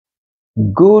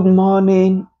Good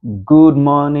morning, good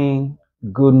morning,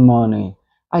 good morning.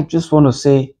 I just want to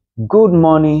say good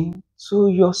morning to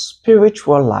your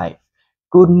spiritual life.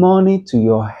 Good morning to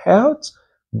your health.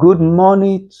 Good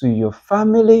morning to your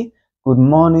family. Good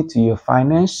morning to your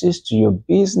finances, to your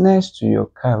business, to your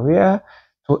career,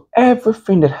 to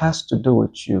everything that has to do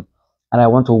with you. And I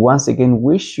want to once again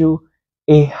wish you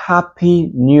a happy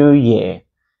new year.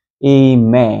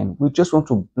 Amen. We just want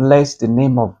to bless the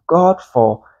name of God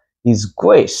for His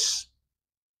grace,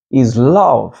 His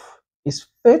love, His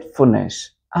faithfulness,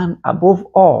 and above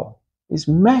all, His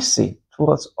mercy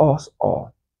towards us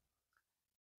all.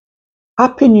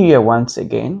 Happy New Year once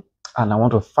again. And I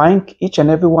want to thank each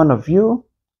and every one of you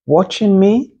watching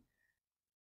me.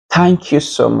 Thank you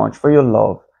so much for your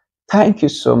love. Thank you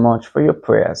so much for your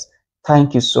prayers.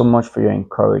 Thank you so much for your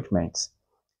encouragement.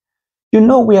 You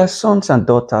know, we are sons and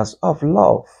daughters of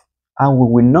love, and we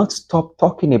will not stop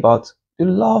talking about the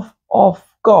love of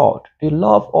God, the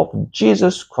love of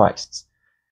Jesus Christ,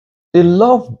 the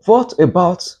love brought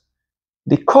about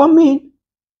the coming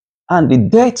and the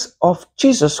death of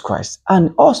Jesus Christ,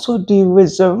 and also the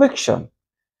resurrection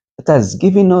that has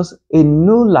given us a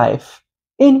new life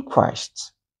in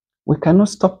Christ. We cannot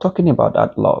stop talking about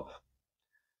that love.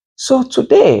 So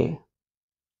today,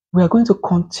 we are going to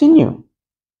continue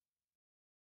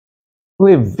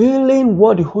revealing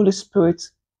what the Holy Spirit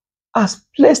has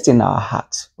placed in our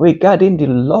hearts regarding the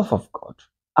love of God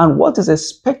and what is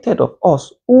expected of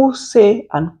us who say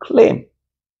and claim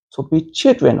to be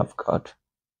children of God.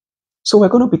 So we're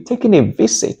going to be taking a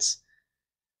visit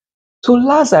to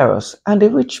Lazarus and the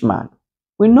rich man.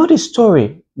 We know the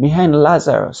story behind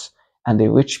Lazarus and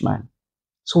the rich man.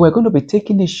 So we're going to be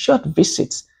taking a short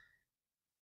visit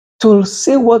to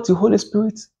see what the Holy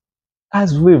Spirit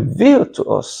has revealed to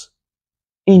us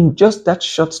in just that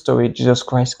short story Jesus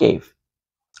Christ gave.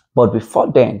 But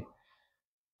before then,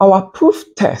 our proof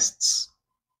tests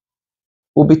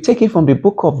will be taken from the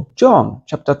book of John,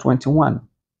 chapter 21,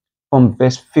 from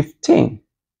verse 15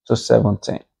 to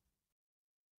 17.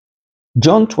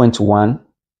 John 21,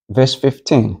 verse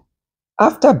 15.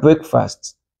 After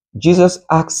breakfast, Jesus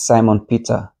asked Simon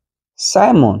Peter,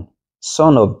 "Simon,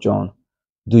 son of John,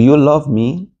 do you love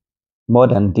me more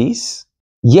than this?"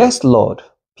 "Yes, Lord,"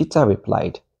 Peter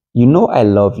replied. "You know I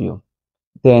love you."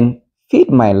 "Then feed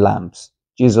my lambs,"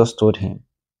 Jesus told him.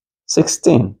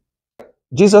 16.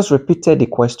 Jesus repeated the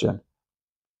question,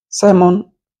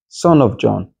 "Simon, son of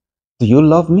John, do you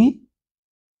love me?"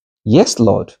 "Yes,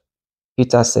 Lord,"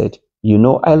 Peter said. "You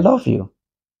know I love you."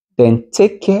 "Then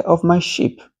take care of my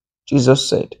sheep," Jesus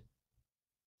said.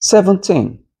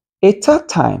 17. A third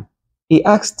time, he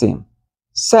asked him,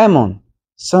 "Simon,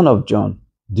 son of John,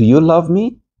 do you love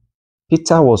me?"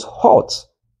 Peter was hurt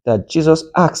that Jesus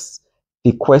asked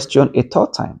the question a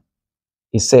third time.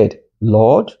 He said,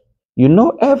 "Lord, you know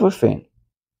everything.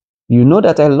 You know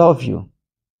that I love you."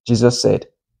 Jesus said,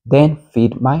 "Then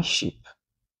feed my sheep."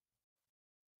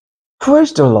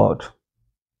 Praise the Lord.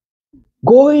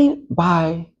 Going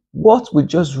by what we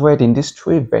just read in these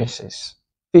three verses,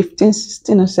 15,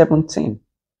 16, and 17,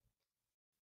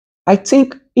 I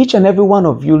think each and every one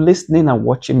of you listening and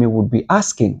watching me would be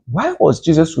asking, why was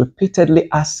Jesus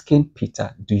repeatedly asking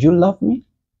Peter, "Do you love me?"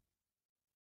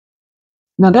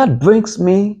 Now that brings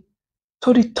me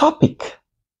to the topic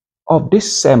of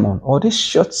this sermon, or this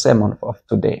short sermon of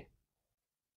today.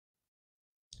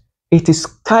 It is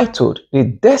titled, "The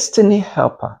Destiny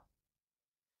Helper."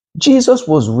 Jesus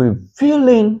was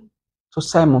revealing to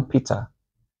Simon Peter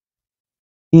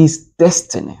his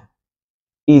destiny,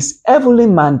 his heavenly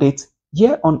mandate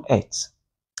here on earth.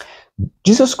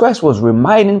 Jesus Christ was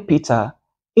reminding Peter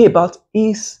about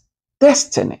his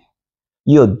destiny.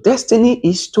 Your destiny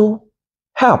is to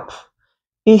help,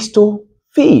 is to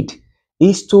feed,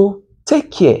 is to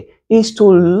take care, is to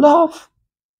love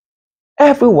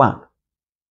everyone.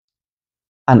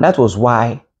 And that was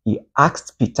why he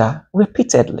asked Peter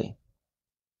repeatedly.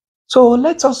 So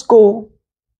let us go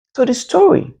to the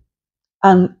story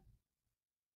and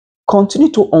continue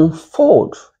to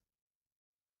unfold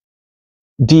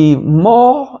the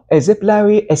more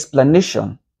exemplary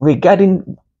explanation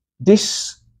regarding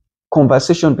this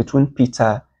conversation between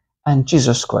Peter and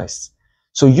Jesus Christ.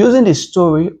 So using the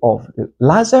story of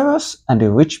Lazarus and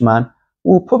the rich man,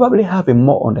 we'll probably have a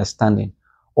more understanding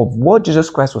of what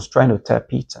Jesus Christ was trying to tell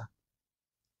Peter.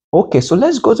 Okay, so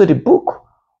let's go to the book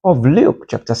of Luke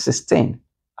chapter 16,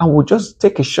 and we'll just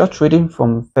take a short reading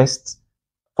from verse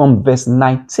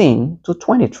 19 to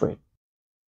 23.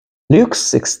 Luke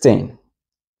 16,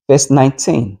 verse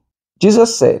 19.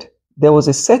 Jesus said, "There was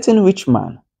a certain rich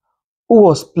man who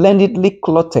was splendidly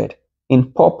clothed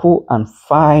in purple and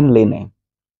fine linen,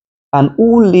 and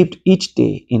who lived each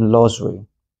day in luxury.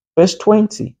 Verse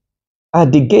 20.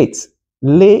 At the gate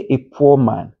lay a poor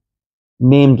man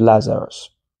named Lazarus,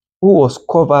 who was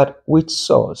covered with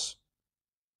sores.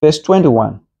 Verse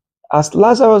 21. As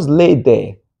Lazarus lay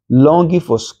there, longing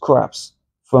for scraps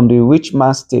from the rich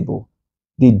man's table,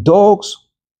 the dogs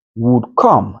would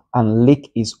come and lick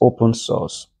his open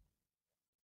sores.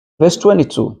 Verse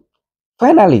 22.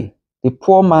 Finally, the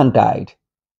poor man died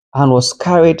and was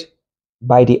carried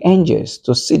by the angels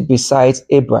to sit beside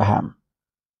Abraham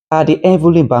at the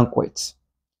heavenly banquet.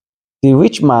 The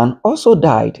rich man also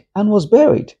died and was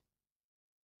buried.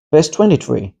 Verse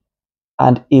 23.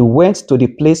 And he went to the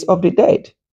place of the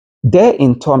dead. There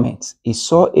in torment, he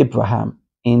saw Abraham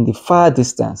in the far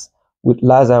distance with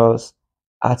Lazarus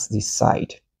at the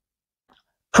side.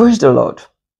 Praise the Lord.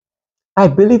 I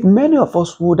believe many of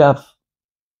us would have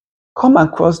come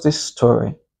across this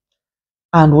story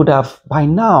and would have by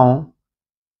now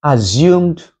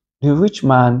assumed the rich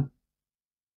man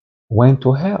went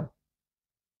to hell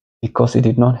because he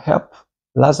did not help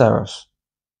Lazarus.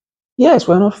 Yes,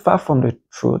 we're not far from the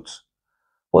truth,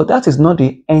 but that is not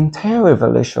the entire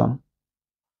revelation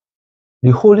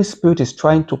the Holy Spirit is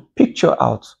trying to picture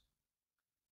out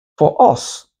for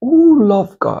us who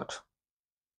love God.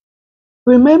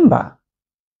 Remember,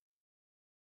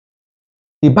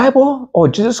 the Bible or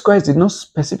Jesus Christ did not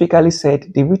specifically say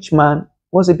the rich man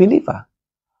was a believer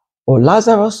or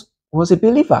Lazarus was a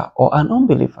believer or an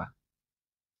unbeliever.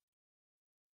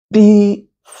 The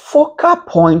focal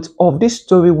point of this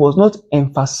story was not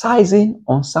emphasizing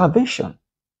on salvation.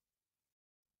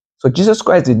 So Jesus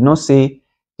Christ did not say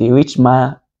the rich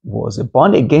man was a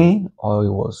born again or he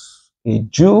was a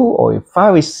Jew or a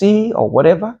Pharisee or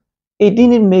whatever. He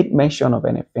didn't make mention of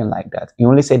anything like that. He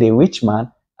only said a rich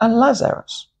man and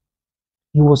Lazarus.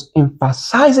 He was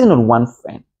emphasizing on one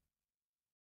thing: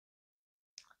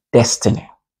 destiny.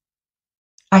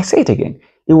 I say it again.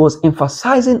 He was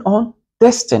emphasizing on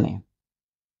destiny.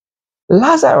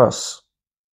 Lazarus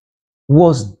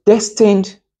was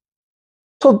destined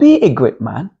to be a great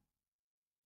man,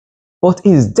 but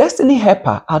his destiny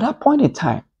helper at that point in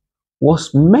time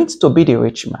was meant to be the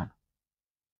rich man.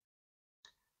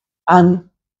 And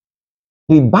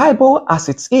the Bible as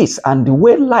it is and the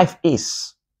way life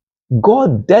is,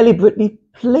 God deliberately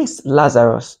placed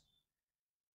Lazarus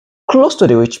close to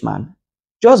the rich man,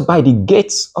 just by the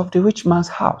gates of the rich man's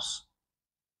house,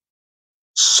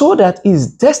 so that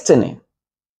his destiny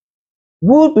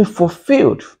will be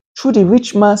fulfilled through the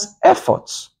rich man's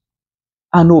efforts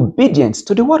and obedience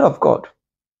to the word of God.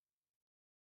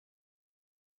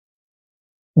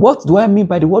 What do I mean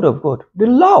by the word of God? The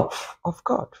love of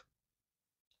God.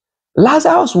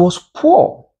 Lazarus was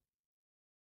poor,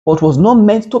 but was not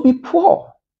meant to be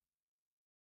poor.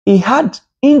 He had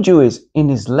injuries in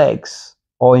his legs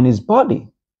or in his body,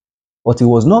 but he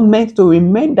was not meant to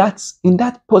remain in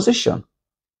that position.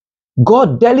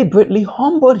 God deliberately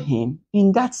humbled him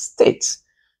in that state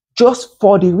just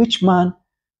for the rich man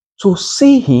to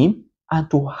see him and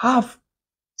to have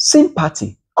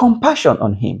sympathy, compassion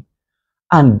on him,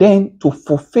 and then to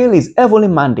fulfill his heavenly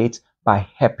mandate by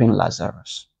helping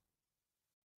Lazarus.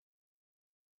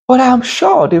 But I am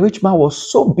sure the rich man was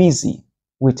so busy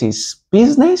with his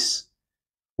business,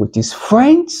 with his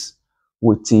friends,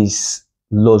 with his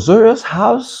luxurious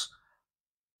house,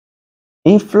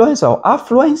 influence or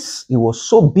affluence. He was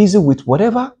so busy with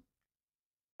whatever,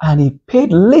 and he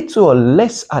paid little or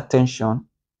less attention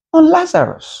on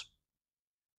Lazarus.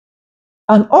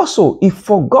 And also, he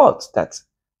forgot that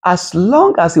as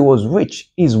long as he was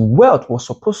rich, his wealth was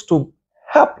supposed to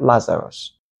help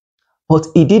Lazarus. But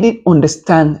he didn't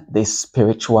understand the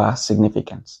spiritual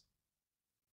significance.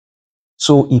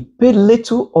 So he paid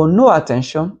little or no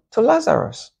attention to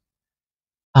Lazarus.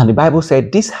 And the Bible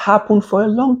said this happened for a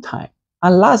long time.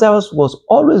 And Lazarus was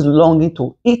always longing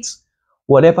to eat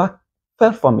whatever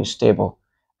fell from his table.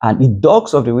 And the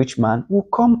dogs of the rich man will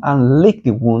come and lick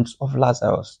the wounds of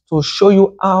Lazarus to show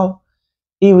you how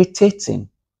irritating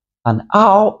and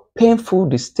how painful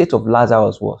the state of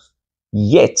Lazarus was.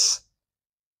 Yet,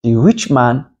 the rich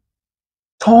man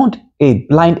turned a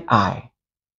blind eye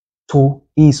to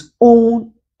his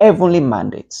own heavenly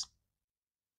mandate,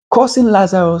 causing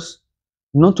Lazarus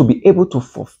not to be able to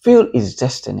fulfill his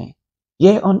destiny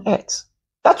here on earth.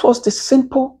 That was the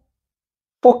simple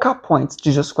focal point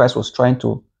Jesus Christ was trying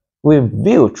to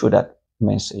reveal through that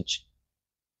message.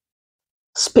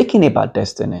 Speaking about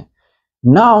destiny,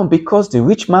 now because the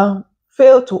rich man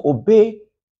failed to obey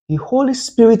the Holy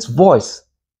Spirit's voice,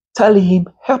 telling him,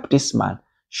 help this man,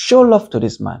 show love to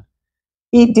this man,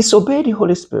 he disobeyed the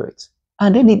Holy Spirit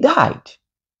and then he died.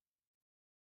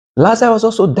 Lazarus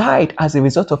also died as a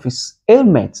result of his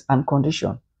ailment and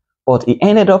condition, but he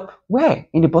ended up where?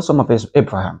 In the bosom of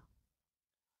Abraham.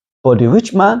 But the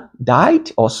rich man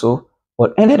died also,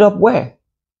 but ended up where?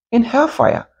 In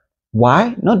hellfire.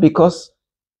 Why? Not because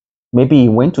maybe he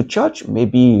went to church,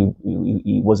 maybe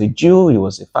he was a Jew, he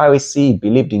was a Pharisee, he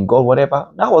believed in God, whatever.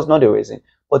 That was not the reason.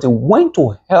 But he went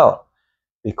to hell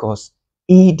because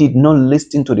he did not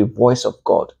listen to the voice of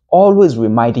God, always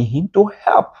reminding him to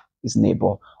help his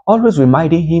neighbor, always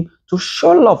reminding him to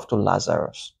show love to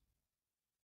Lazarus.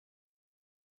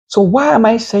 So why am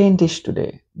I saying this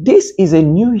today? This is a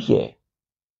new year,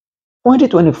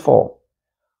 2024.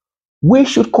 We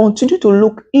should continue to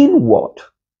look inward.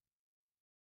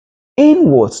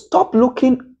 Inward. Stop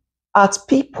looking at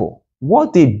people,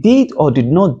 what they did or did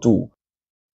not do.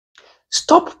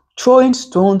 Stop throwing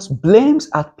stones, blames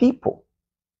at people.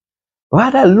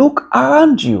 Rather, look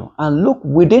around you and look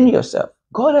within yourself.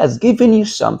 God has given you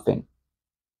something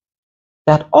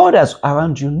that others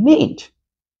around you need.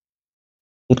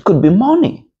 It could be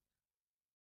money.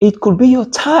 It could be your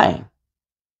time.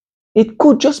 It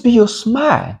could just be your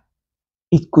smile.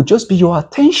 It could just be your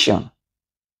attention.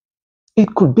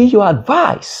 It could be your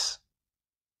advice.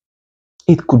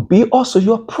 It could be also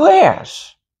your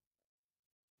prayers.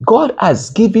 God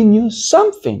has given you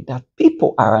something that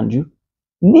people around you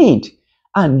need.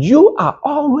 And you are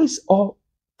always or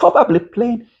probably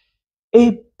playing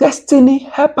a destiny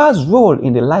helper's role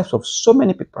in the lives of so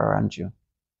many people around you.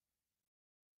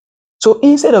 So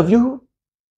instead of you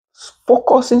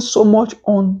focusing so much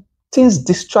on things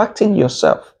distracting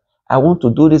yourself, I want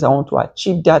to do this, I want to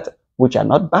achieve that, which are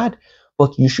not bad,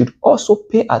 but you should also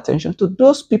pay attention to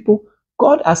those people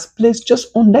God has placed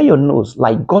just under your nose,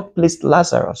 like God placed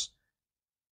Lazarus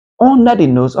under the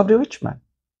nose of the rich man.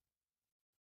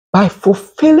 By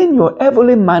fulfilling your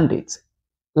heavenly mandate,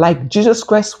 like Jesus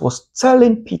Christ was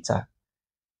telling Peter,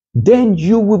 then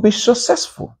you will be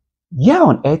successful here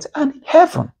on earth and in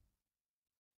heaven.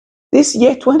 This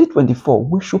year, 2024,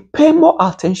 we should pay more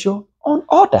attention on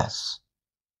others.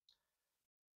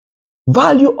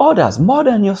 Value others more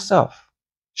than yourself.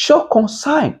 Show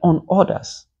concern on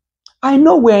others. I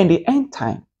know we're in the end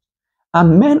time,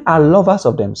 and men are lovers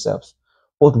of themselves,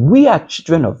 but we are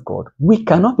children of God. We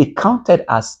cannot be counted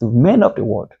as the men of the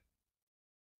world.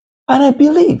 And I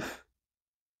believe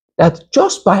that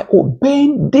just by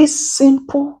obeying this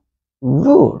simple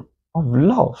rule of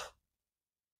love,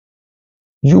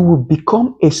 you will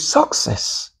become a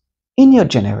success in your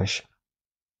generation.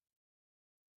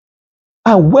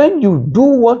 And when you do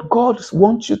what God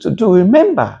wants you to do,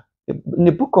 remember in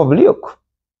the book of Luke,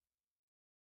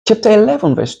 chapter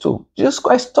 11, verse 2, Jesus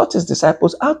Christ taught his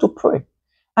disciples how to pray.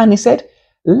 And he said,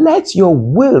 let your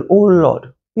will, O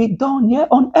Lord, be done here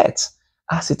on earth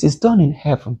as it is done in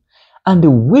heaven. And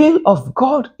the will of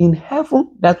God in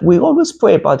heaven that we always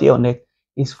pray about here on earth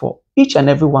is for each and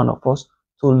every one of us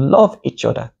to love each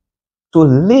other, to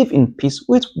live in peace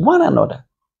with one another.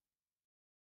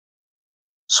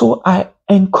 So I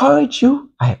encourage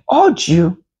you, I urge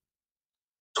you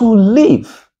to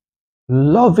live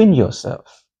loving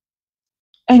yourself.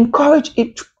 Encourage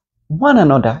one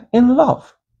another in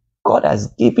love. God has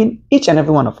given each and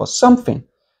every one of us something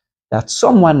that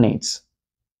someone needs.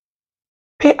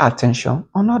 Pay attention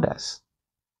on others.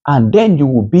 And then you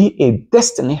will be a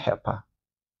destiny helper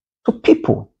to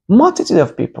people, multitude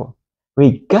of people,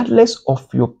 regardless of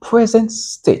your present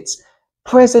state,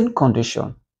 present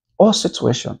condition, or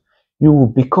situation. You will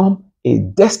become a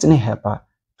destiny helper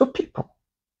to people.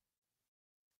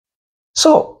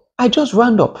 So I just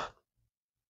round up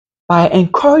by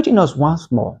encouraging us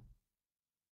once more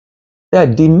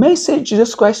that the message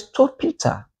Jesus Christ told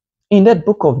Peter in that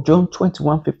book of John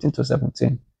 21, 15 to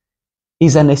 17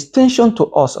 is an extension to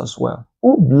us as well,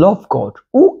 who love God,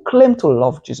 who claim to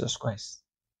love Jesus Christ.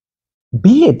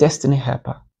 Be a destiny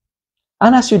helper.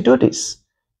 And as you do this,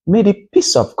 may the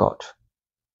peace of God,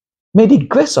 may the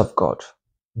grace of God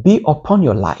be upon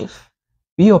your life,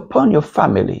 be upon your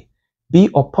family, be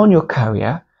upon your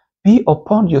career, be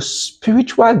upon your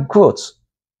spiritual growth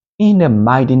in the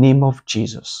mighty name of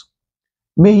Jesus.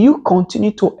 May you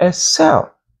continue to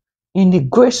excel in the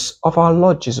grace of our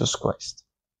Lord Jesus Christ.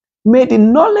 May the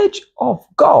knowledge of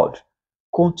God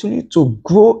continue to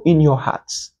grow in your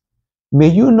hearts. May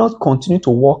you not continue to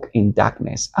walk in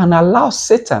darkness and allow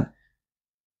Satan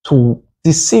to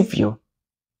deceive you.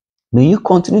 May you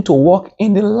continue to walk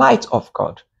in the light of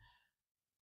God.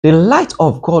 The light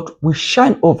of God will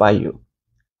shine over you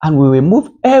and will remove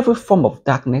every form of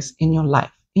darkness in your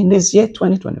life in this year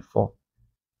 2024.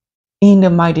 In the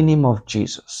mighty name of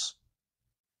Jesus.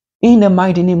 In the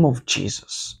mighty name of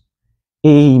Jesus.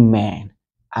 Amen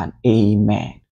and amen.